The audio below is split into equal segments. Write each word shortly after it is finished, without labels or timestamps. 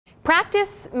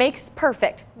Practice makes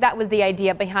perfect. That was the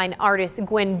idea behind artist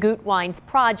Gwen Gutwein's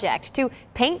project to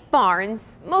paint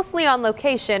barns, mostly on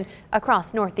location,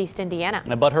 across Northeast Indiana.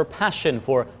 But her passion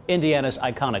for Indiana's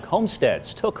iconic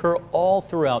homesteads took her all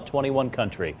throughout 21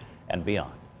 Country and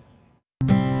beyond.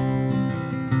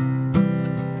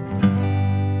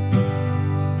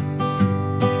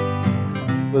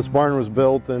 This barn was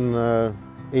built in the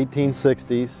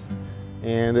 1860s.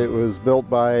 And it was built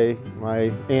by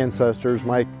my ancestors.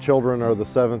 My children are the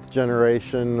 7th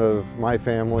generation of my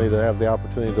family to have the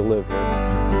opportunity to live here.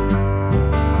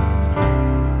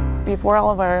 Before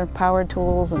all of our power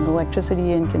tools and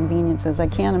electricity and conveniences, I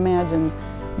can't imagine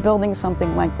building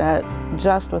something like that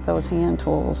just with those hand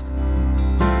tools.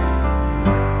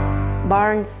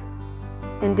 Barns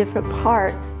in different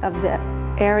parts of the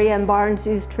area and barns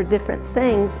used for different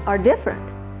things are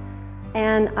different.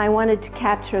 And I wanted to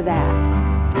capture that.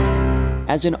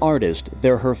 As an artist,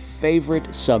 they're her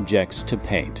favorite subjects to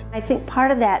paint. I think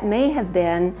part of that may have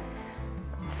been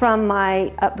from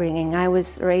my upbringing. I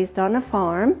was raised on a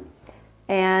farm,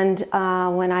 and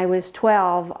when I was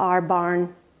 12, our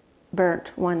barn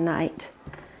burnt one night,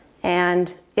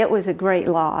 and it was a great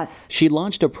loss. She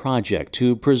launched a project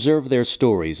to preserve their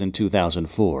stories in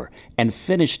 2004 and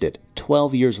finished it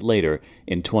 12 years later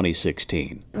in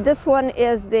 2016. This one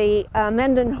is the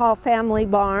Mendenhall family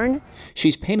barn.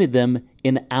 She's painted them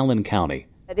in Allen County.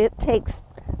 It takes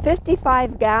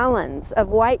 55 gallons of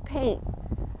white paint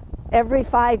every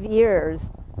 5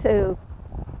 years to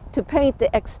paint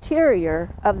the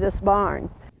exterior of this barn.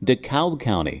 DeKalb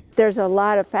County. There's a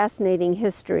lot of fascinating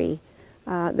history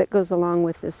that goes along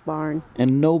with this barn.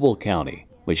 And Noble County.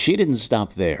 But she didn't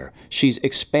stop there. She's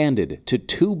expanded to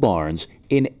 2 barns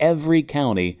in every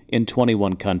county in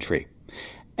 21 Country.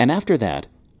 And after that,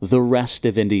 the rest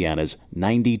of Indiana's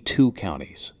 92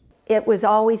 counties. It was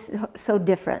always so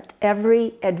different.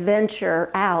 Every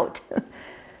adventure out,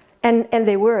 and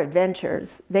they were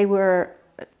adventures. They were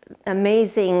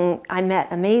amazing. I met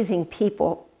amazing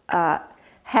people,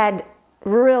 had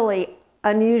really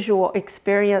unusual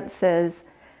experiences,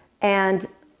 and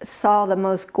saw the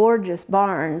most gorgeous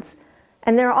barns.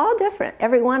 And they're all different.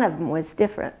 Every one of them was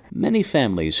different. Many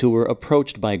families who were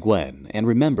approached by Gwen, and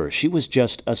remember, she was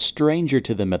just a stranger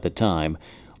to them at the time,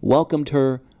 welcomed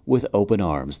her with open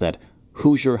arms, that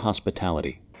Hoosier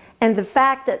hospitality. And the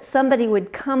fact that somebody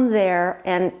would come there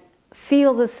and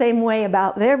feel the same way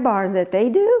about their barn that they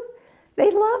do,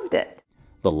 they loved it.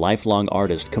 The lifelong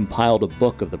artist compiled a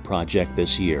book of the project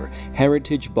this year,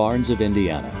 Heritage Barns of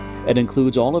Indiana. It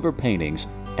includes all of her paintings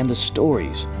and the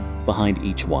stories behind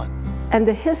each one. And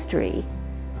the history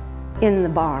in the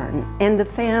barn and the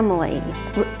family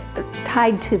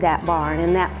tied to that barn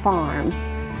and that farm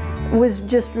was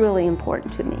just really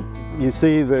important to me. You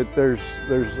see that there's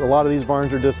a lot of these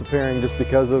barns are disappearing just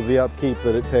because of the upkeep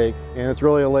that it takes. And it's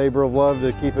really a labor of love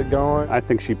to keep it going. I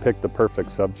think she picked the perfect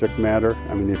subject matter.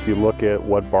 I mean, if you look at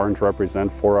what barns represent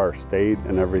for our state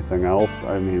and everything else,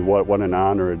 I mean, what an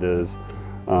honor it is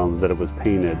that it was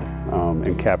painted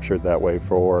and captured that way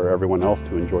for everyone else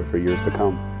to enjoy for years to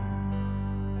come.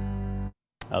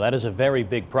 Now, that is a very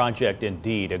big project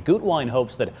indeed. Gutwein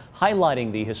hopes that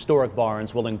highlighting the historic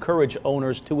barns will encourage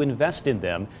owners to invest in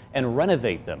them and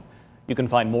renovate them. You can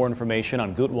find more information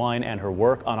on Gutwein and her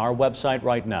work on our website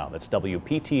right now. That's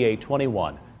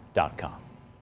WPTA21.com.